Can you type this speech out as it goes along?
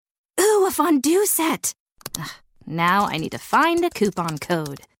a fondue set. Ugh, now I need to find a coupon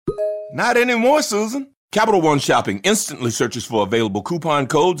code. Not anymore, Susan. Capital One Shopping instantly searches for available coupon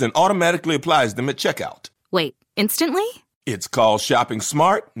codes and automatically applies them at checkout. Wait, instantly? It's called shopping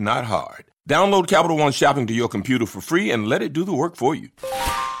smart, not hard. Download Capital One Shopping to your computer for free and let it do the work for you.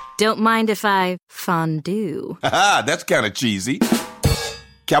 Don't mind if I fondue. Haha, that's kind of cheesy.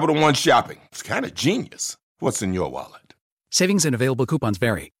 Capital One Shopping. It's kind of genius. What's in your wallet? Savings and available coupons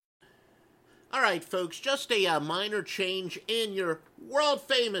vary. All right, folks, just a minor change in your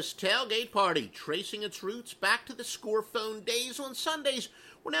world-famous tailgate party, tracing its roots back to the score phone days on Sundays.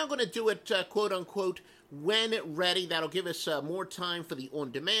 We're now going to do it, quote-unquote, when ready. That'll give us more time for the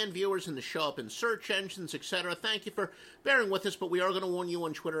on-demand viewers and to show up in search engines, etc. Thank you for bearing with us, but we are going to warn you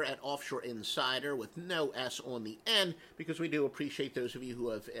on Twitter at Offshore Insider with no S on the end, because we do appreciate those of you who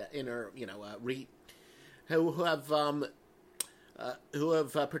have who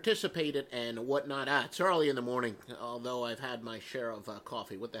have participated and whatnot. It's early in the morning, although I've had my share of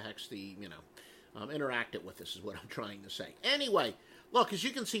coffee. What the heck's the, interact it with this is what I'm trying to say. Anyway, look, as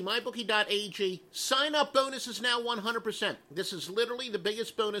you can see, MyBookie.ag, sign-up bonus is now 100%. This is literally the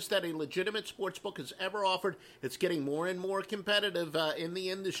biggest bonus that a legitimate sportsbook has ever offered. It's getting more and more competitive in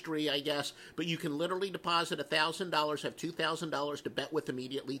the industry, I guess, but you can literally deposit $1,000, have $2,000 to bet with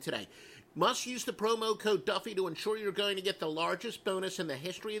immediately today. Must use the promo code Duffy to ensure you're going to get the largest bonus in the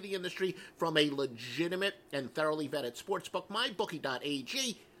history of the industry from a legitimate and thoroughly vetted sportsbook.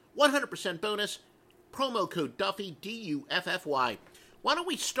 MyBookie.ag, 100% bonus, promo code Duffy, D-U-F-F-Y. Why don't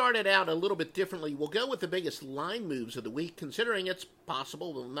we start it out a little bit differently? We'll go with the biggest line moves of the week, considering it's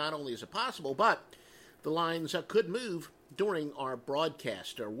possible. Well, not only is it possible, but the lines could move during our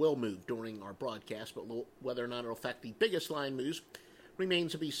broadcast, or will move during our broadcast, but whether or not it'll affect the biggest line moves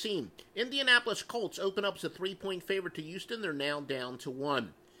remains to be seen. Indianapolis Colts open up as a 3-point favorite to Houston. They're now down to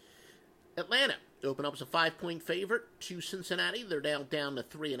 1. Atlanta open up as a 5-point favorite to Cincinnati. They're now down to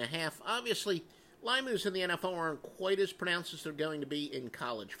 3.5. Obviously, line moves in the NFL aren't quite as pronounced as they're going to be in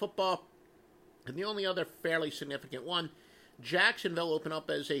college football. And the only other fairly significant one, Jacksonville open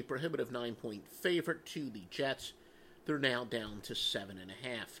up as a prohibitive 9-point favorite to the Jets. They're now down to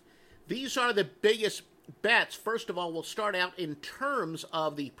 7.5. These are the biggest bets. First of all, we'll start out in terms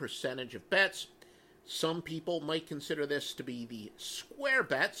of the percentage of bets. Some people might consider this to be the square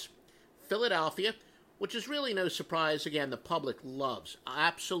bets. Philadelphia, which is really no surprise. Again, the public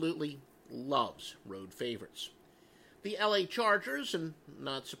absolutely loves road favorites. The LA Chargers, and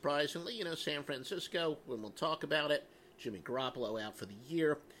not surprisingly, San Francisco, when we'll talk about it, Jimmy Garoppolo out for the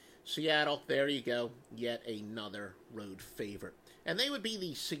year. Seattle, there you go, yet another road favorite. And they would be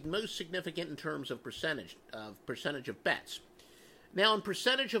the most significant in terms of percentage of bets. Now, in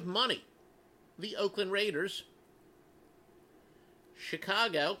percentage of money, the Oakland Raiders,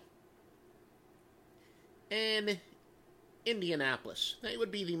 Chicago, and Indianapolis. They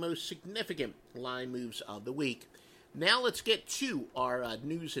would be the most significant line moves of the week. Now let's get to our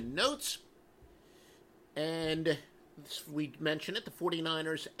news and notes. And we mentioned it, the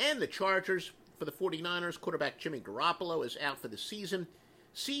 49ers and the Chargers. For the 49ers, quarterback Jimmy Garoppolo is out for the season.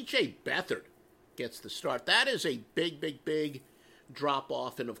 C.J. Beathard gets the start. That is a big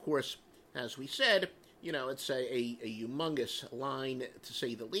drop-off. And, of course, as we said, it's a humongous line, to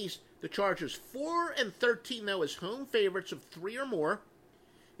say the least. The Chargers 4-13, though, as home favorites of 3 or more,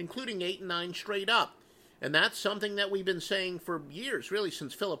 including 8-9 straight up. And that's something that we've been saying for years, really,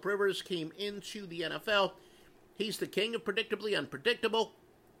 since Phillip Rivers came into the NFL. He's the king of predictably unpredictable.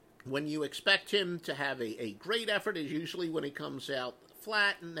 When you expect him to have a great effort is usually when he comes out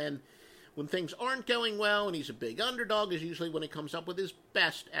flat, and then when things aren't going well and he's a big underdog is usually when he comes up with his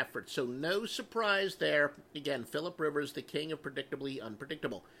best effort. So no surprise there. Again, Phillip Rivers, the king of predictably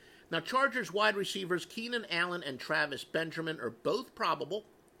unpredictable. Now, Chargers wide receivers Keenan Allen and Travis Benjamin are both probable,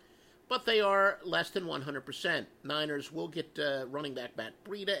 but they are less than 100%. Niners will get running back Matt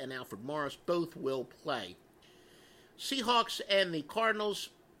Breida and Alfred Morris. Both will play. Seahawks and the Cardinals,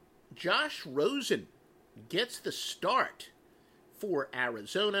 Josh Rosen gets the start for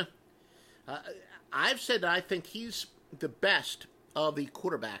Arizona. I've said I think he's the best of the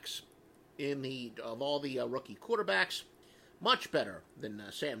quarterbacks of all the rookie quarterbacks. Much better than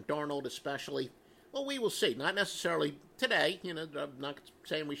Sam Darnold, especially. Well, we will see. Not necessarily today. I'm not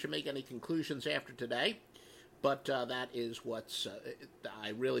saying we should make any conclusions after today. But that is what's... I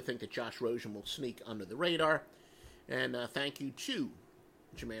really think that Josh Rosen will sneak under the radar. And thank you to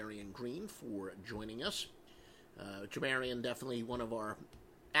Jamarian Green for joining us. Jamarian, definitely one of our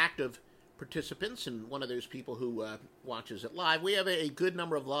active participants and one of those people who watches it live. We have a good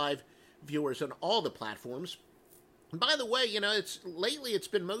number of live viewers on all the platforms. And by the way, lately it's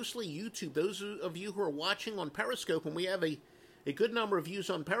been mostly YouTube. Those of you who are watching on Periscope, and we have a good number of views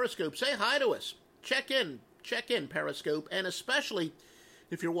on Periscope, say hi to us. Check in Periscope, and especially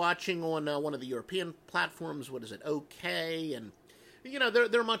if you're watching on one of the European platforms. What is it? OK, and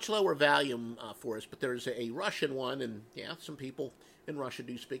they're much lower volume for us, but there's a Russian one, and yeah, some people in Russia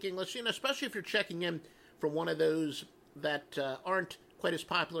do speak English. Especially if you're checking in from one of those that aren't quite as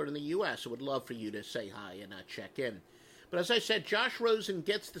popular in the U.S. I would love for you to say hi and check in. But as I said, Josh Rosen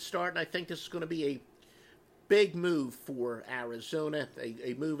gets the start, and I think this is going to be a big move for Arizona,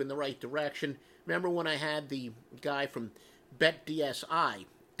 a move in the right direction. Remember when I had the guy from BetDSI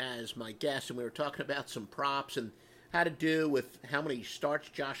as my guest, and we were talking about some props and how to do with how many starts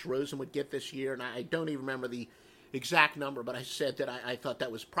Josh Rosen would get this year, and I don't even remember the exact number, but I said that I thought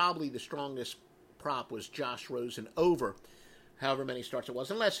that was probably the strongest prop was Josh Rosen over however many starts it was,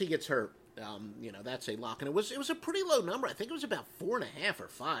 unless he gets hurt. That's a lock. And it was a pretty low number. I think it was about 4.5 or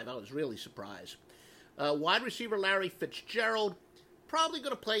 5. I was really surprised. Wide receiver Larry Fitzgerald, probably going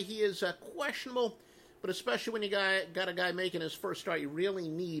to play. He is questionable, but especially when you got a guy making his first start, you really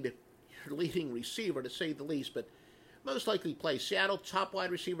need your leading receiver, to say the least, but most likely play. Seattle top wide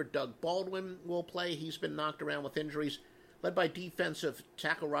receiver Doug Baldwin will play. He's been knocked around with injuries, led by defensive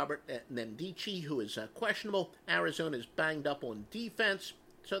tackle Robert Nendichi, who is questionable. Arizona is banged up on defense,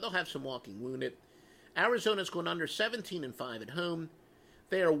 so they'll have some walking wounded. Arizona's going under 17-5 at home.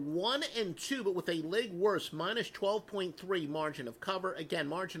 They are 1-2, but with a league worst, minus 12.3 margin of cover. Again,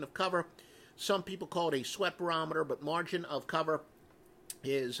 margin of cover, some people call it a sweat barometer, but margin of cover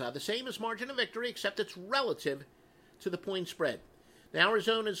is the same as margin of victory, except it's relative to the point spread. Now,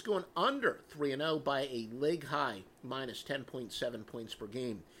 Arizona is going under 3-0 by a league high, minus 10.7 points per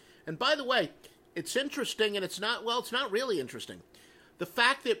game. And by the way, it's interesting, and it's not really interesting. The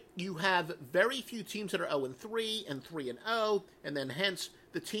fact that you have very few teams that are 0-3 and 3-0, and then hence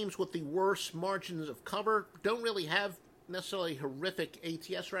the teams with the worst margins of cover don't really have necessarily horrific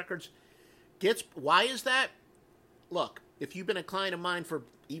ATS records. Why is that? Look, if you've been a client of mine for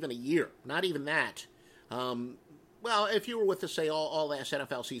even a year, not even that, well, if you were with us, say, all last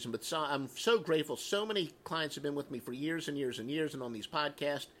NFL season, but I'm so grateful. So many clients have been with me for years and years and years and on these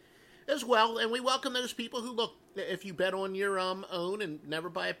podcasts as well. And we welcome those people who, look, if you bet on your own and never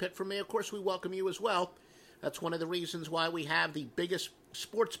buy a pick from me, of course, we welcome you as well. That's one of the reasons why we have the biggest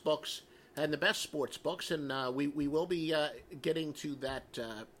sports books and the best sports books. And we will be getting to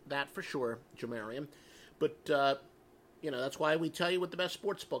that for sure, Jamarian. But, that's why we tell you what the best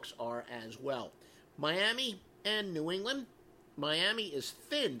sports books are as well. Miami and New England. Miami is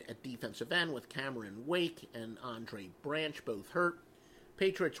thinned at defensive end with Cameron Wake and Andre Branch both hurt.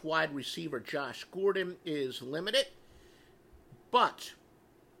 Patriots wide receiver Josh Gordon is limited, but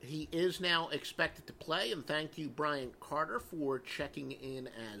he is now expected to play, and thank you, Brian Carter, for checking in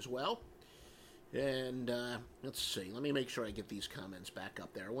as well. And let's see, let me make sure I get these comments back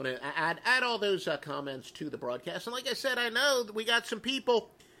up there. I want to add all those comments to the broadcast. And like I said, I know that we got some people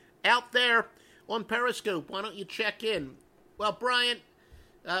out there on Periscope. Why don't you check in? Well,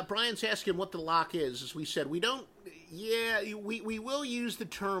 Brian's asking what the lock is. As we said, we will use the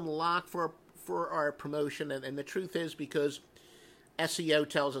term lock for our promotion, and the truth is because SEO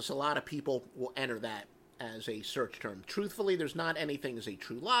tells us a lot of people will enter that as a search term. Truthfully, there's not anything as a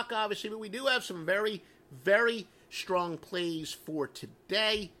true lock, obviously, but we do have some very, very strong plays for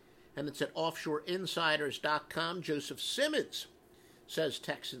today, and it's at offshoreinsiders.com. Joseph Simmons says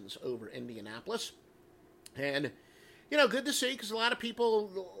Texans over Indianapolis. And, good to see, because a lot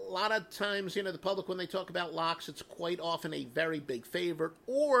of times, the public, when they talk about locks, it's quite often a very big favorite,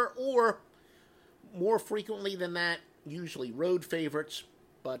 or more frequently than that, usually road favorites.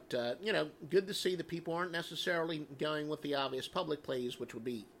 But, good to see that people aren't necessarily going with the obvious public plays, which would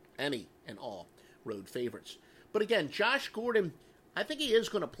be any and all road favorites. But again, Josh Gordon, I think he is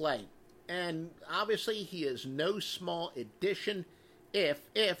going to play. And obviously, he is no small addition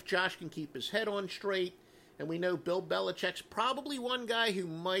if Josh can keep his head on straight. And we know Bill Belichick's probably one guy who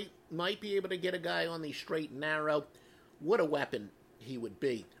might be able to get a guy on the straight and narrow. What a weapon he would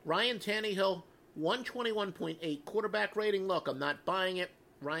be. Ryan Tannehill, 121.8 quarterback rating. Look, I'm not buying it.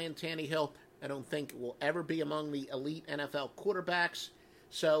 Ryan Tannehill, I don't think will ever be among the elite NFL quarterbacks.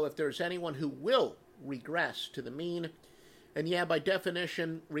 So if there's anyone who will regress to the mean, and yeah, by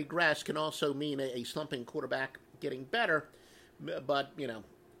definition, regress can also mean a slumping quarterback getting better. But,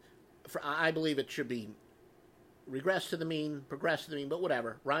 I believe it should be regress to the mean, progress to the mean, but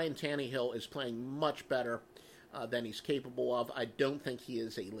whatever. Ryan Tannehill is playing much better than he's capable of. I don't think he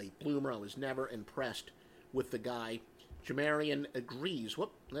is a late bloomer. I was never impressed with the guy. Jamarian agrees.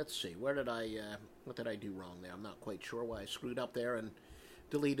 Let's see. Where did I What did I do wrong there? I'm not quite sure why I screwed up there and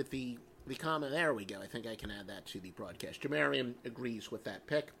deleted the comment. There we go. I think I can add that to the broadcast. Jamarian agrees with that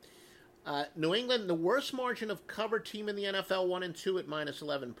pick. New England, the worst margin of cover team in the NFL, 1-2 at minus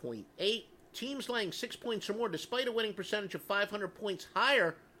 11.8. Teams laying 6 points or more, despite a winning percentage of 500 points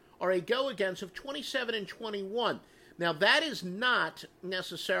higher, are a go-against of 27-21. Now, that is not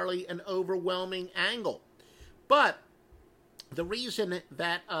necessarily an overwhelming angle. But the reason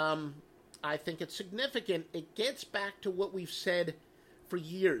that I think it's significant, it gets back to what we've said for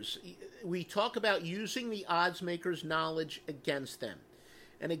years. We talk about using the odds makers' knowledge against them.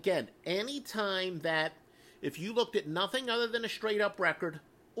 And again, anytime that if you looked at nothing other than a straight-up record,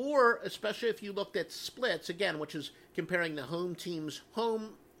 or especially if you looked at splits, again, which is comparing the home team's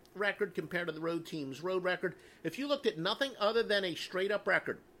home record compared to the road team's road record, if you looked at nothing other than a straight-up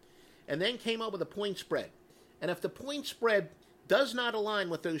record and then came up with a point spread, and if the point spread does not align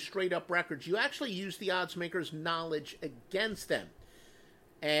with those straight-up records, you actually use the odds makers' knowledge against them.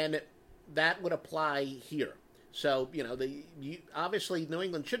 And that would apply here. So, obviously New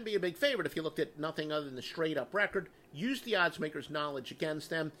England shouldn't be a big favorite if you looked at nothing other than the straight-up record. Use the odds makers' knowledge against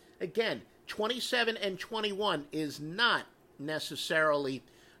them. Again, 27-21 is not necessarily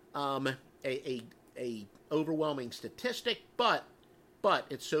a overwhelming statistic, but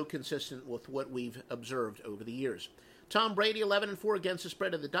it's so consistent with what we've observed over the years. Tom Brady, 11-4 against the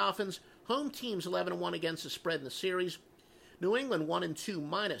spread of the Dolphins. Home teams 11-1 against the spread in the series. New England 1-2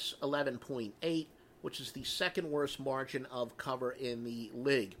 minus 11.8, which is the second worst margin of cover in the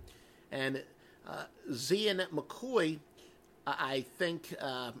league. And Zian McCoy, I think,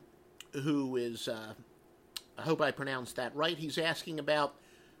 who is, I hope I pronounced that right, he's asking about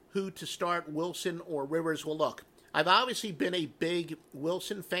who to start, Wilson or Rivers. Well, look, I've obviously been a big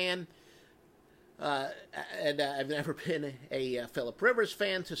Wilson fan, and I've never been a Phillip Rivers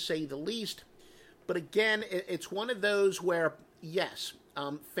fan, to say the least. But again, it's one of those where, yes,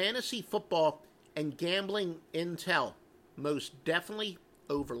 fantasy football and gambling intel most definitely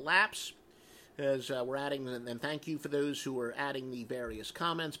overlaps, as we're adding, and thank you for those who are adding the various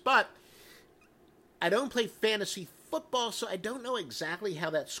comments. But I don't play fantasy football, so I don't know exactly how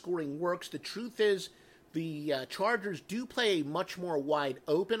that scoring works. The truth is, the Chargers do play a much more wide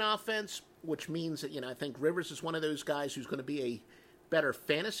open offense, which means that, I think Rivers is one of those guys who's going to be a better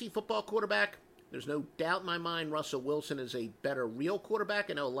fantasy football quarterback. There's no doubt in my mind Russell Wilson is a better real quarterback.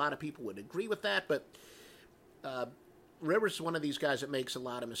 I know a lot of people would agree with that, but Rivers is one of these guys that makes a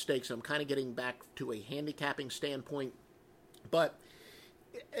lot of mistakes. I'm kind of getting back to a handicapping standpoint. But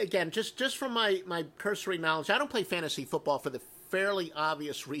again, just from my cursory knowledge, I don't play fantasy football for the fairly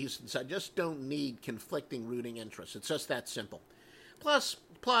obvious reasons. I just don't need conflicting rooting interests. It's just that simple. Plus,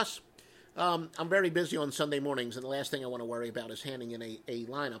 I'm very busy on Sunday mornings, and the last thing I want to worry about is handing in a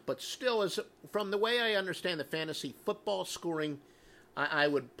lineup. But still, from the way I understand the fantasy football scoring, I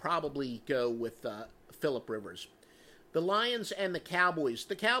would probably go with Phillip Rivers. The Lions and the Cowboys.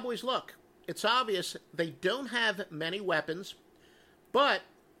 The Cowboys, look, it's obvious they don't have many weapons, but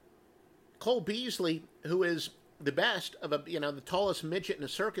Cole Beasley, who is the best of the tallest midget in a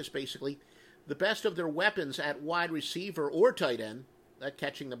circus, basically, the best of their weapons at wide receiver or tight end,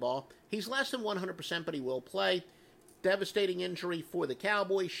 catching the ball. He's less than 100%, but he will play. Devastating injury for the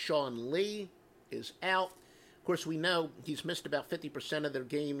Cowboys. Sean Lee is out. Of course, we know he's missed about 50% of their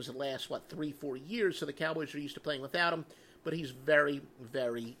games the last, 3-4 years, so the Cowboys are used to playing without him, but he's very,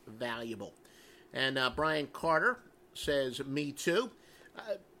 very valuable. And Brian Carter says, me too.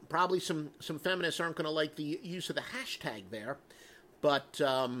 Probably some feminists aren't going to like the use of the hashtag there, but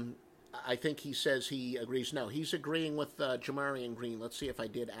I think he says he agrees. No, he's agreeing with Jamarian Green. Let's see if I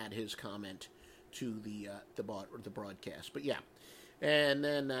did add his comment to the broadcast. But yeah, and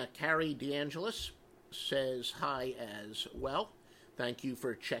then Carrie DeAngelis says hi as well. Thank you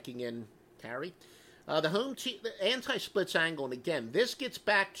for checking in, Carrie. The home team, the anti-splits angle, and again, this gets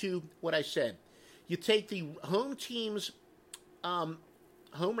back to what I said. You take the home team's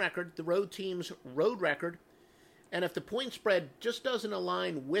home record, the road team's road record, and if the point spread just doesn't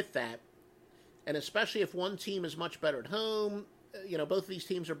align with that, and especially if one team is much better at home, both of these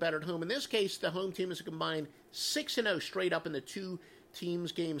teams are better at home. In this case, the home team is a combined 6-0 straight up in the two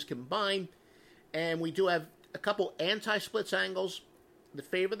teams' games combined. And we do have a couple anti-splits angles that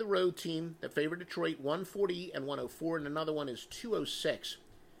favor the road team, that favor Detroit, 140 and 104, and another one is 206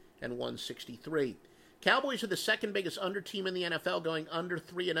 and 163. Cowboys are the second biggest under team in the NFL, going under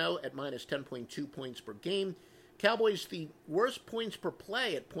 3-0 at minus 10.2 points per game. Cowboys the worst points per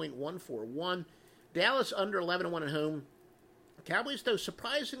play at .141. Dallas under 11-1 at home. Cowboys, though,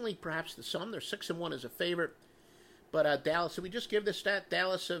 surprisingly, perhaps to some, they're 6-1 as a favorite. But Dallas, did we just give the stat?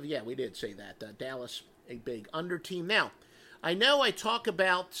 Dallas we did say that. Dallas, a big under team. Now, I know I talk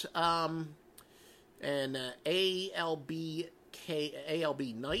about an ALB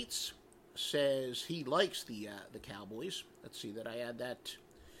Knights says he likes the Cowboys. Let's see that I add that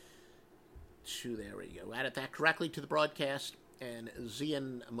to, there we go. Added that correctly to the broadcast. And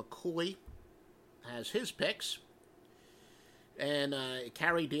Zian McCoy has his picks. And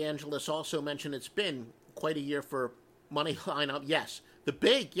Carrie DeAngelis also mentioned it's been quite a year for money lineup. Yes,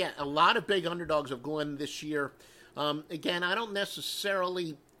 a lot of big underdogs have gone this year. Again, I don't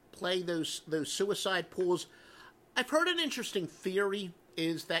necessarily play those suicide pools. I've heard an interesting theory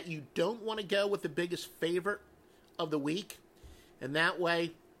is that you don't want to go with the biggest favorite of the week. And that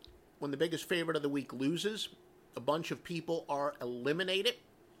way, when the biggest favorite of the week loses, a bunch of people are eliminated.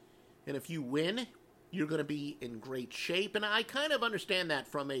 And if you win, you're going to be in great shape. And I kind of understand that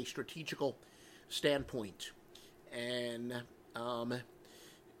from a strategical standpoint. And, I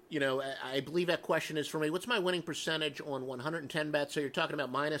believe that question is for me, what's my winning percentage on 110 bets? So you're talking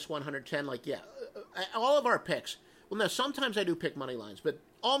about minus 110, all of our picks. Well, no, sometimes I do pick money lines, but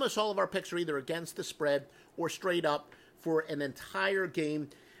almost all of our picks are either against the spread or straight up for an entire game.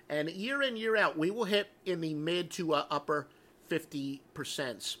 And year in, year out, we will hit in the mid to upper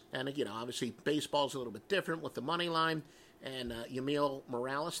 50%. And, obviously, baseball's a little bit different with the money line. And Yamil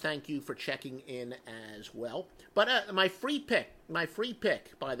Morales, thank you for checking in as well. But my free pick,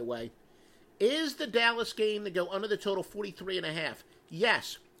 by the way, is the Dallas game to go under the total 43.5.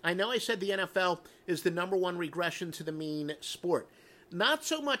 Yes, I know I said the NFL is the number one regression to the mean sport. Not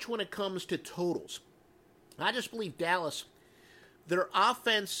so much when it comes to totals. I just believe Dallas, their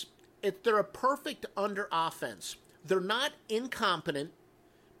offense, they're a perfect under offense. They're not incompetent,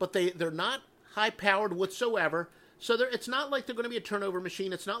 but they're not high-powered whatsoever. So it's not like they're going to be a turnover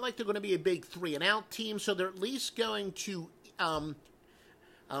machine. It's not like they're going to be a big 3-and-out team. So they're at least going to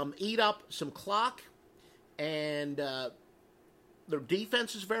eat up some clock. And their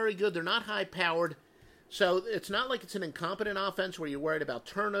defense is very good. They're not high-powered. So it's not like it's an incompetent offense where you're worried about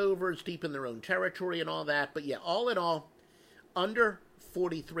turnovers deep in their own territory and all that. But, yeah, all in all, under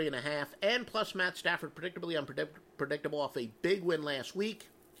 43.5. And plus Matt Stafford, predictably unpredictable off a big win last week.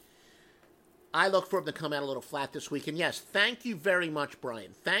 I look for him to come out a little flat this week. And yes, thank you very much,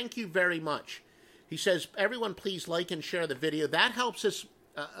 Brian. Thank you very much. He says, everyone please like and share the video. That helps us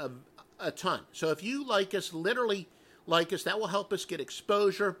a ton. So if you like us, literally like us, that will help us get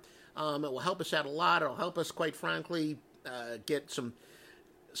exposure. It will help us out a lot. It will help us, quite frankly, get some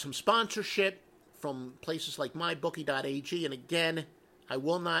sponsorship from places like mybookie.ag. And again, I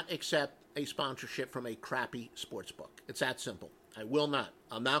will not accept a sponsorship from a crappy sports book. It's that simple. I will not.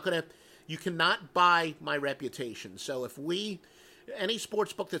 I'm not going to. You cannot buy my reputation. So if any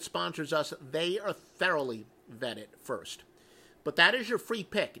sports book that sponsors us, they are thoroughly vetted first. But that is your free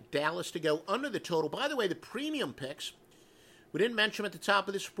pick, Dallas to go under the total. By the way, the premium picks, we didn't mention at the top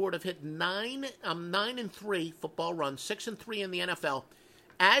of this report, have hit 9-3 football run, 6-3 in the NFL.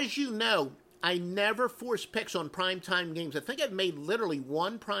 As you know, I never force picks on primetime games. I think I've made literally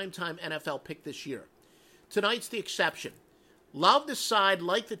one primetime NFL pick this year. Tonight's the exception. Love the side,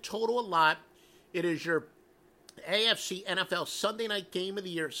 like the total a lot. It is your AFC NFL Sunday night game of the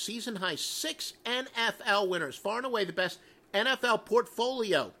year. Season high 6 NFL winners. Far and away the best NFL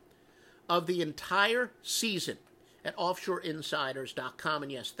portfolio of the entire season at offshoreinsiders.com.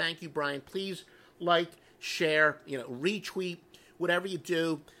 And yes, thank you, Brian. Please like, share, retweet, whatever you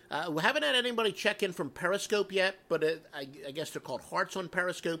do. We haven't had anybody check in from Periscope yet, but I guess they're called hearts on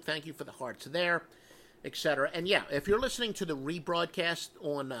Periscope. Thank you for the hearts there, etc. And yeah, if you're listening to the rebroadcast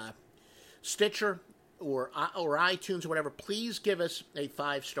on Stitcher or iTunes or whatever, please give us a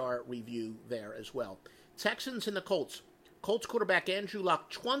 5-star review there as well. Texans and the Colts. Colts quarterback Andrew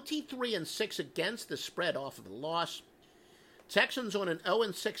Luck, 23-6 against the spread off of a loss. Texans on an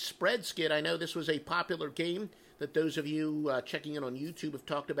 0-6 spread skid. I know this was a popular game that those of you checking in on YouTube have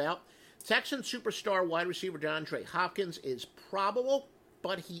talked about. Texans superstar wide receiver DeAndre Hopkins is probable,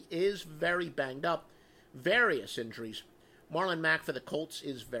 but he is very banged up. Various injuries. Marlon Mack for the Colts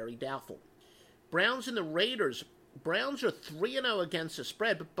is very doubtful. Browns and the Raiders. Browns are 3-0 against the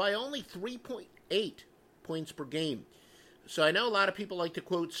spread, but by only 3.8 points per game. So I know a lot of people like to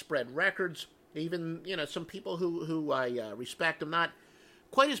quote spread records. Even, some people who I respect. I'm not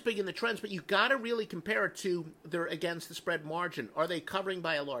quite as big in the trends, but you got to really compare it to their against the spread margin. Are they covering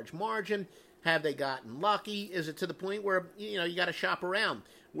by a large margin? Have they gotten lucky? Is it to the point where, you got to shop around,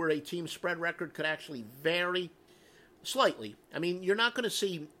 where a team's spread record could actually vary slightly? I mean, you're not going to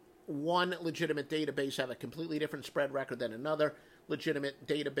see one legitimate database have a completely different spread record than another legitimate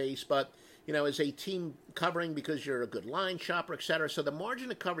database, but as a team covering because you're a good line shopper, etc. So the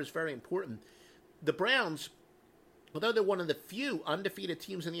margin of cover is very important. The Browns, although they're one of the few undefeated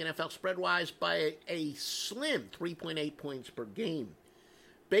teams in the NFL spread-wise, by a slim 3.8 points per game.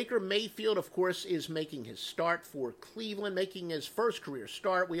 Baker Mayfield, of course, is making his start for Cleveland, making his first career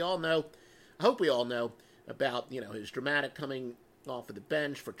start. I hope we all know about, his dramatic coming off of the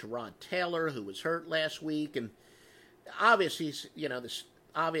bench for Tyrod Taylor, who was hurt last week. And obviously, this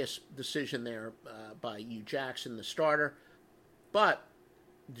obvious decision there by Hugh Jackson, the starter. But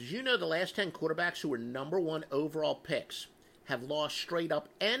did you know the last 10 quarterbacks who were number 1 overall picks have lost straight up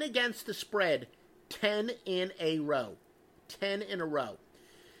and against the spread 10 in a row? 10 in a row.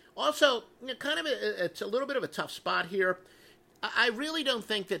 Also, it's a little bit of a tough spot here. I really don't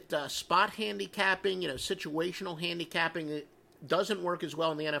think that spot handicapping, situational handicapping, it doesn't work as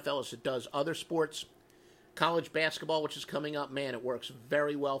well in the NFL as it does other sports. College basketball, which is coming up, man, it works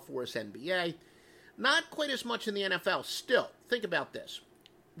very well for us. NBA, not quite as much in the NFL. Still, think about this.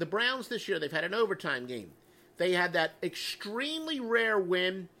 The Browns this year, they've had an overtime game. They had that extremely rare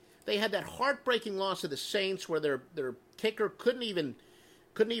win. They had that heartbreaking loss of the Saints where their kicker couldn't even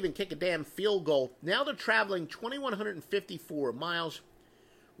kick a damn field goal. Now they're traveling 2,154 miles.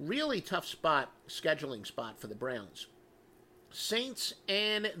 Really tough scheduling spot for the Browns. Saints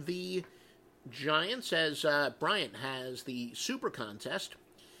and the Giants, as Bryant has the Super Contest.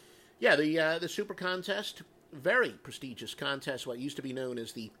 Yeah, the Super Contest, very prestigious contest, what used to be known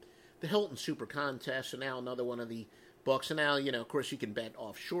as the Hilton Super Contest, and now another one of the books. And now, of course, you can bet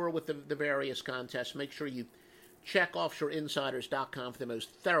offshore with the various contests. Make sure you check offshoreinsiders.com for the most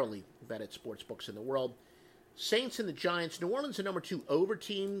thoroughly vetted sports books in the world. Saints and the Giants. New Orleans, the number 2 over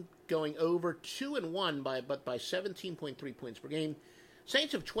team, going over 2-1 by 17.3 points per game.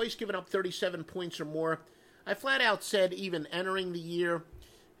 Saints have twice given up 37 points or more. I flat out said even entering the year,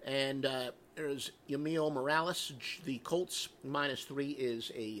 and there's Yamil Morales, the Colts, -3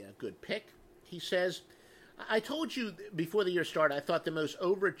 is a good pick, he says. I told you before the year started, I thought the most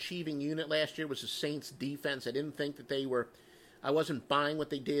overachieving unit last year was the Saints defense. I didn't think that I wasn't buying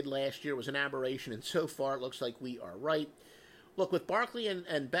what they did last year. It was an aberration, and so far it looks like we are right. Look, with Barkley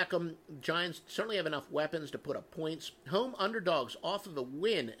and Beckham, Giants certainly have enough weapons to put up points. Home underdogs off of the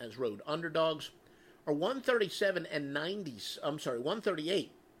win as road underdogs are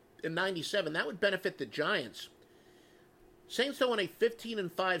 138 and 97. That would benefit the Giants. Saints don't want a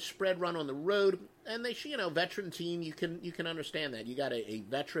 15-5 spread run on the road, and they should, veteran team. You can understand that. You got a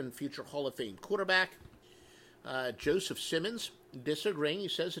veteran, future Hall of Fame quarterback, Joseph Simmons, disagreeing. He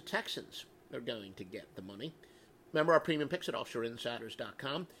says the Texans are going to get the money. Remember our premium picks at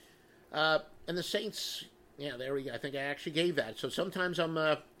offshoreinsiders.com. And the Saints, there we go. I think I actually gave that. So sometimes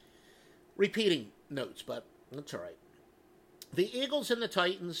I'm repeating notes, but that's all right. The Eagles and the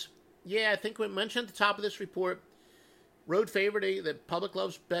Titans, I think we mentioned at the top of this report, road favorite, the public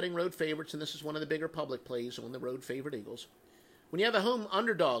loves betting road favorites, and this is one of the bigger public plays on the road favorite Eagles. When you have a home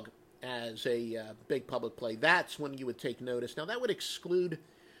underdog as a big public play, that's when you would take notice. Now, that would exclude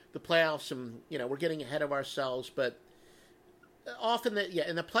the playoffs, and, we're getting ahead of ourselves, but often,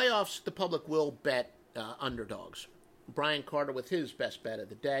 in the playoffs, the public will bet underdogs. Brian Carter with his best bet of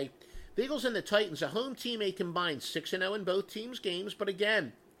the day. The Eagles and the Titans, a home team, a combined 6-0 in both teams' games, but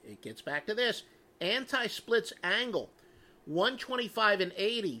again, it gets back to this. Anti-splits angle,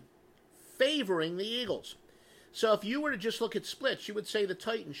 125-80, favoring the Eagles. So if you were to just look at splits, you would say the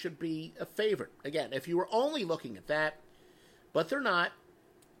Titans should be a favorite. Again, if you were only looking at that, but they're not,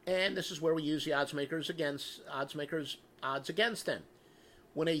 and this is where we use the odds makers odds against them.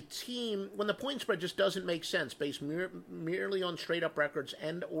 When the point spread just doesn't make sense based merely on straight-up records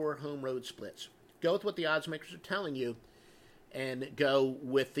and or home road splits, go with what the odds makers are telling you and go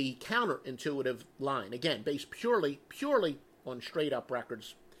with the counterintuitive line. Again, based purely on straight-up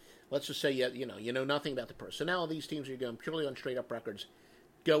records. Let's just say you know nothing about the personnel of these teams. You're going purely on straight-up records.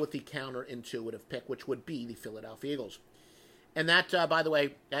 Go with the counterintuitive pick, which would be the Philadelphia Eagles. And that, by the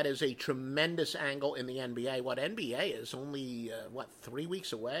way, that is a tremendous angle in the NBA. What NBA is only, 3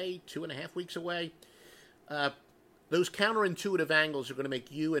 weeks away, 2.5 weeks away? Those counterintuitive angles are going to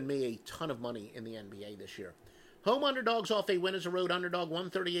make you and me a ton of money in the NBA this year. Home underdogs off a win as a road underdog,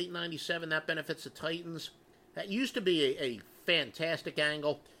 138.97. That benefits the Titans. That used to be a fantastic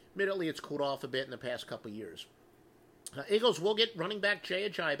angle. Admittedly, it's cooled off a bit in the past couple of years. Eagles will get running back Jay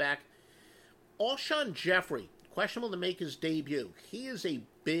Ajayi back. Alshon Jeffrey, questionable to make his debut. He is a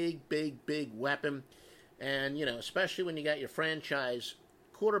big weapon. And, especially when you got your franchise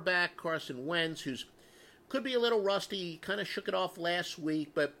quarterback, Carson Wentz, who's could be a little rusty. He kind of shook it off last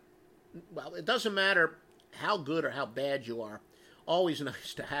week. But, it doesn't matter how good or how bad you are. Always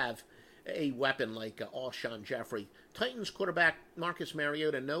nice to have a weapon like Alshon Jeffrey. Titans quarterback Marcus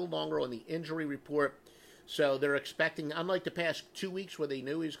Mariota no longer on the injury report, so they're expecting, unlike the past 2 weeks where they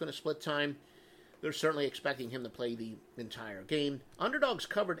knew he was going to split time, they're certainly expecting him to play the entire game. Underdogs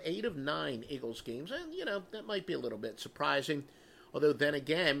covered 8 of 9 Eagles games, and, that might be a little bit surprising. Although, then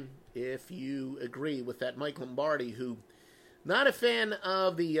again, if you agree with that Mike Lombardi, who, not a fan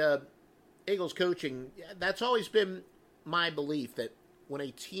of the Eagles coaching, that's always been my belief, that when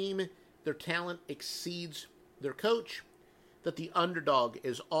a team, their talent exceeds their coach, that the underdog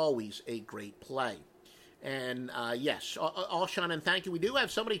is always a great play. And, yes, Alshon, and thank you. We do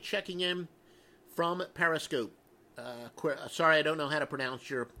have somebody checking in from Periscope. Sorry, I don't know how to pronounce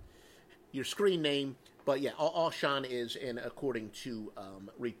your screen name, but yeah, Alshon is in according to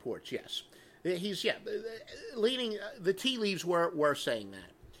reports. Yes, he's leaning. The tea leaves were saying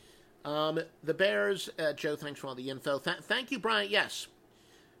that. The Bears, Joe. Thanks for all the info. Thank you, Brian. Yes,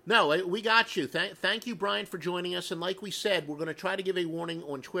 no, we got you. Thank you, Brian, for joining us. And like we said, we're going to try to give a warning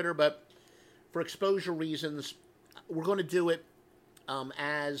on Twitter, but for exposure reasons, we're going to do it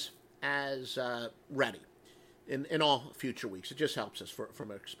as ready in all future weeks. It just helps us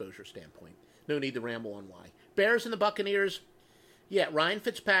from an exposure standpoint. No need to ramble on why. Bears and the Buccaneers. Yeah, Ryan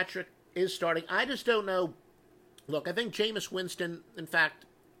Fitzpatrick is starting. I just don't know. Look, I think Jameis Winston, in fact,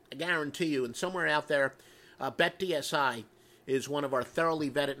 I guarantee you, and somewhere out there, BetDSI is one of our thoroughly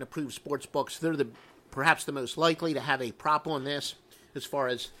vetted and approved sports books. They're perhaps the most likely to have a prop on this as far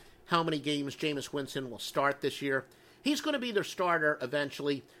as how many games Jameis Winston will start this year. He's going to be their starter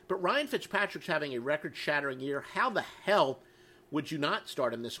eventually, but Ryan Fitzpatrick's having a record-shattering year. How the hell would you not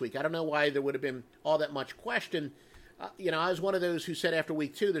start him this week? I don't know why there would have been all that much question. I was one of those who said after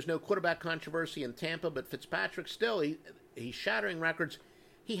week 2, there's no quarterback controversy in Tampa, but Fitzpatrick still, he's shattering records.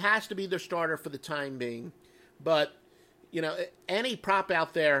 He has to be their starter for the time being. But, any prop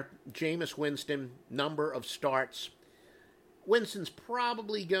out there, Jameis Winston, number of starts, Winston's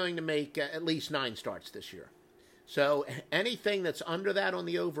probably going to make at least 9 starts this year. So anything that's under that on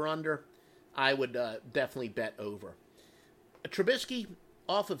the over-under, I would definitely bet over. Trubisky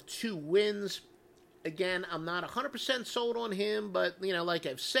off of 2 wins. Again, I'm not 100% sold on him, but, like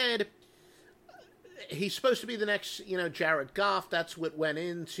I've said, he's supposed to be the next, Jared Goff. That's what went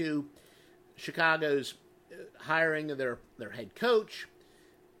into Chicago's hiring of their head coach.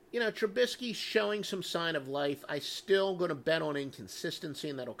 Trubisky's showing some sign of life. I still going to bet on inconsistency,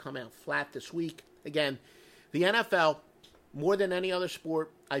 and that'll come out flat this week. Again, the NFL, more than any other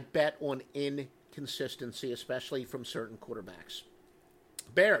sport, I bet on inconsistency, especially from certain quarterbacks.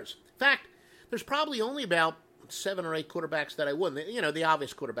 Bears. In fact, there's probably only about 7 or 8 quarterbacks that I wouldn't. The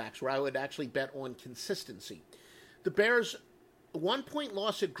obvious quarterbacks where I would actually bet on consistency. The Bears, 1-point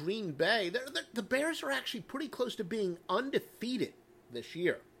loss at Green Bay. The Bears are actually pretty close to being undefeated this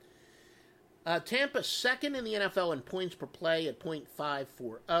year. Tampa second in the NFL in points per play at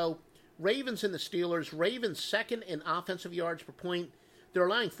 .540. Ravens and the Steelers. Ravens second in offensive yards per point. They're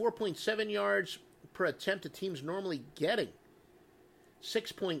allowing 4.7 yards per attempt to teams normally getting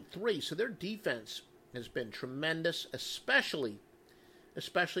 6.3. So their defense has been tremendous, especially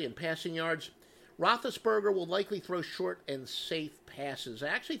in passing yards. Roethlisberger will likely throw short and safe passes. I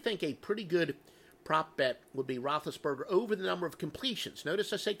actually think a pretty good prop bet would be Roethlisberger over the number of completions.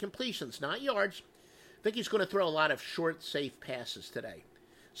 Notice I say completions, not yards. I think he's going to throw a lot of short, safe passes today.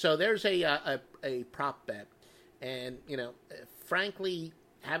 So there's a prop bet. And, frankly,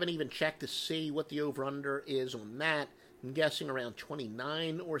 haven't even checked to see what the over-under is on that. I'm guessing around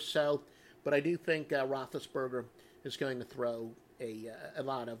 29 or so. But I do think Roethlisberger is going to throw a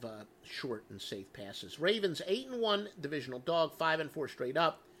lot of short and safe passes. Ravens 8-1 divisional dog, 5-4 straight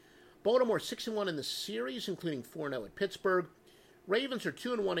up. Baltimore 6-1 in the series, including 4-0 at Pittsburgh. Ravens are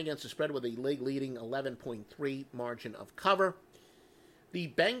 2-1 against the spread with a league-leading 11.3 margin of cover. The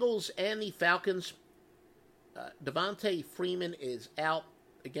Bengals and the Falcons. Devontae Freeman is out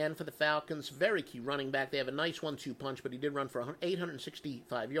again for the Falcons. Very key running back. They have a nice 1-2 punch, but he did run for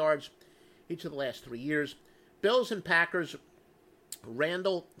 865 yards each of the last 3 years. Bills and Packers.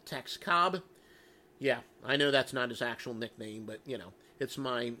 Randall Tex Cobb. Yeah, I know that's not his actual nickname, but, it's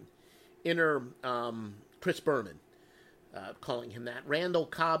my inner Chris Berman calling him that. Randall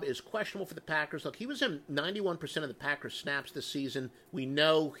Cobb is questionable for the Packers. Look, he was in 91% of the Packers snaps this season. We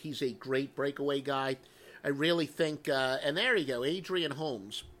know he's a great breakaway guy. I really think, and there you go, Adrian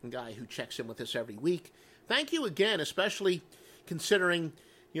Holmes, a guy who checks in with us every week. Thank you again, especially considering,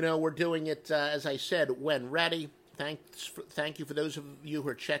 we're doing it, as I said, when ready. Thank you for those of you who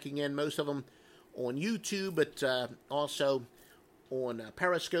are checking in, most of them on YouTube, but also on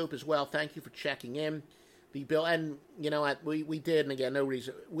Periscope as well. Thank you for checking in. the bill, and you know what, we did, and again, no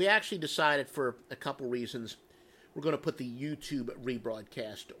reason. We actually decided for a couple reasons we're going to put the YouTube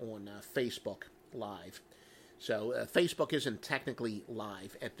rebroadcast on Facebook Live. So Facebook isn't technically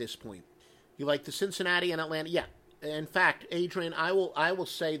live at this point. You like the Cincinnati and Atlanta? Yeah. In fact, Adrian, I will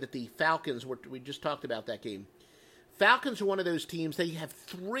say that the Falcons, we just talked about that game. Falcons are one of those teams. They have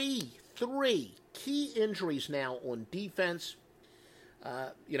three key injuries now on defense.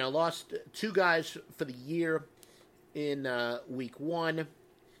 Lost 2 guys for the year in week 1.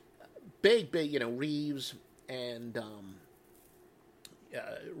 Big, Reeves and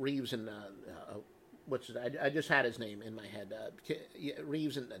I just had his name in my head.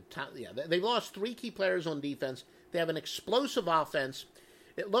 Reeves and they lost 3 key players on defense. They have an explosive offense.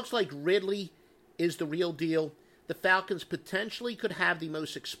 It looks like Ridley is the real deal. The Falcons potentially could have the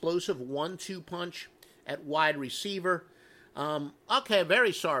most explosive 1-2 punch at wide receiver. Okay,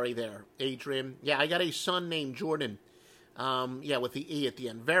 very sorry there, Adrian. Yeah, I got a son named Jordan. With the E at the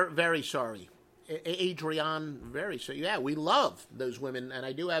end. Very, very sorry. Adrian, very sorry. Yeah, we love those women, and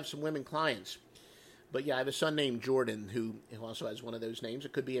I do have some women clients. But yeah, I have a son named Jordan who also has one of those names.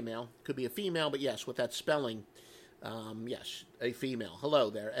 It could be a male, could be a female, but yes, with that spelling, yes, a female. Hello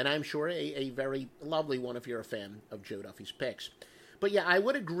there. And I'm sure a very lovely one if you're a fan of Joe Duffy's picks. But yeah, I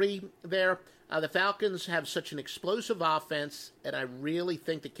would agree there. The Falcons have such an explosive offense, and I really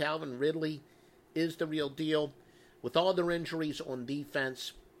think that Calvin Ridley is the real deal. With all their injuries on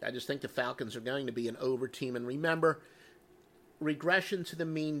defense, I just think the Falcons are going to be an over team. And remember, regression to the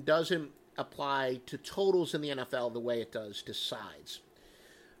mean doesn't apply to totals in the NFL the way it does to sides.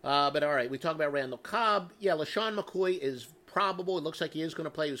 But all right, we talked about Randall Cobb. Yeah, LaShawn McCoy is probable. It looks like he is going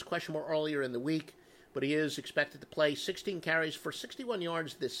to play. He was questionable earlier in the week, but he is expected to play. 16 carries for 61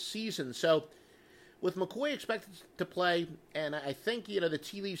 yards this season. So with McCoy expected to play, and I think, the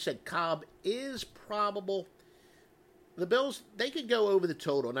tea leaves said Cobb is probable, the Bills, they could go over the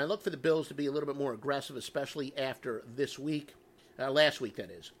total. And I look for the Bills to be a little bit more aggressive, especially after this week. Last week,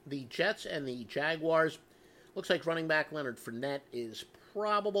 that is. The Jets and the Jaguars. Looks like running back Leonard Fournette is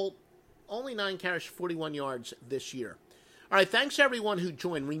probable. Only 9 carries, 41 yards this year. All right, thanks everyone who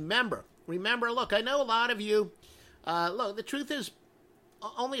joined. Remember, look, I know a lot of you, the truth is,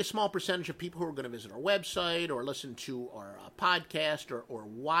 only a small percentage of people who are going to visit our website or listen to our podcast or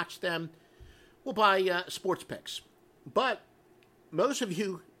watch them will buy sports picks. But most of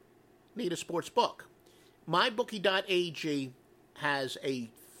you need a sports book. MyBookie.ag has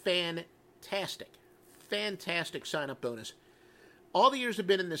a fantastic sign-up bonus. All the years I've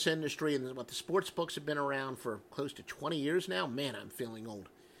been in this industry, and the sports books have been around for close to 20 years now. Man, I'm feeling old.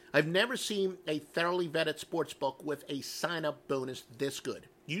 I've never seen a thoroughly vetted sports book with a sign-up bonus this good.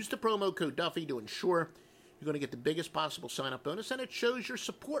 Use the promo code Duffy to ensure you're going to get the biggest possible sign-up bonus, and it shows your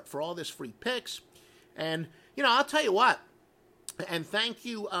support for all this free picks. And, I'll tell you what, and thank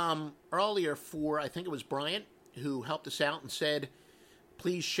you earlier for, I think it was Bryant, who helped us out and said,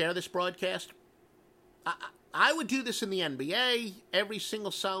 please share this broadcast. I would do this in the NBA every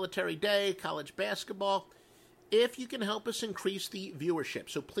single solitary day, college basketball, if you can help us increase the viewership.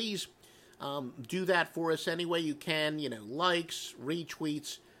 So please do that for us any way you can, likes,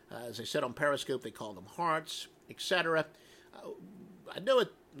 retweets. As I said on Periscope, they call them hearts, etc. I'll do it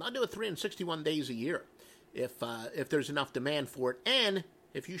 361 days a year if there's enough demand for it. And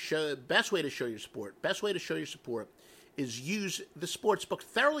if you best way to show your support is use the sportsbook,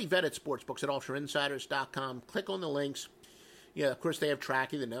 thoroughly vetted sportsbooks at offshoreinsiders.com. Click on the links. Yeah, of course, they have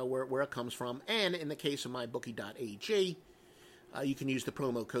tracking to know where it comes from. And in the case of MyBookie.ag, you can use the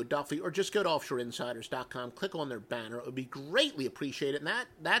promo code Duffy, or just go to offshoreinsiders.com, click on their banner. It would be greatly appreciated. And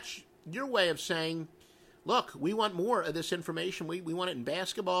that's your way of saying, look, we want more of this information. We want it in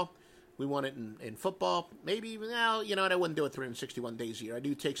basketball. We want it in football. Maybe, I wouldn't do it 361 days a year. I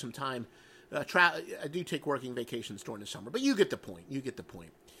do take some time. I do take working vacations during the summer. But you get the point.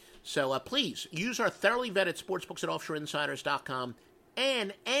 So please, use our thoroughly vetted sportsbooks at offshoreinsiders.com.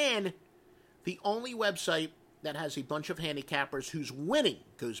 And the only website that has a bunch of handicappers whose winning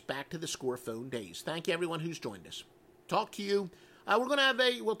goes back to the Score phone days. Thank you, everyone who's joined us. Talk to you.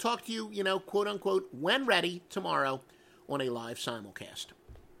 We'll talk to you, quote unquote, when ready tomorrow on a live simulcast.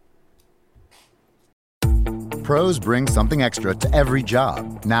 Pros bring something extra to every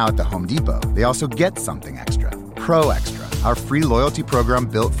job. Now at the Home Depot, they also get something extra. Pro Extra, our free loyalty program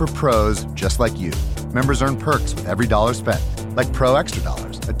built for pros just like you. Members earn perks with every dollar spent, like Pro Extra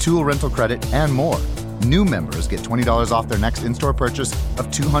Dollars, a tool rental credit, and more. New members get $20 off their next in-store purchase of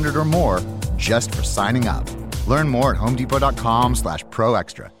 $200 or more just for signing up. Learn more at homedepot.com/Pro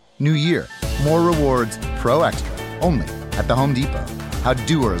Extra. New year, more rewards, Pro Extra, only at the Home Depot. How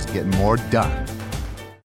doers get more done.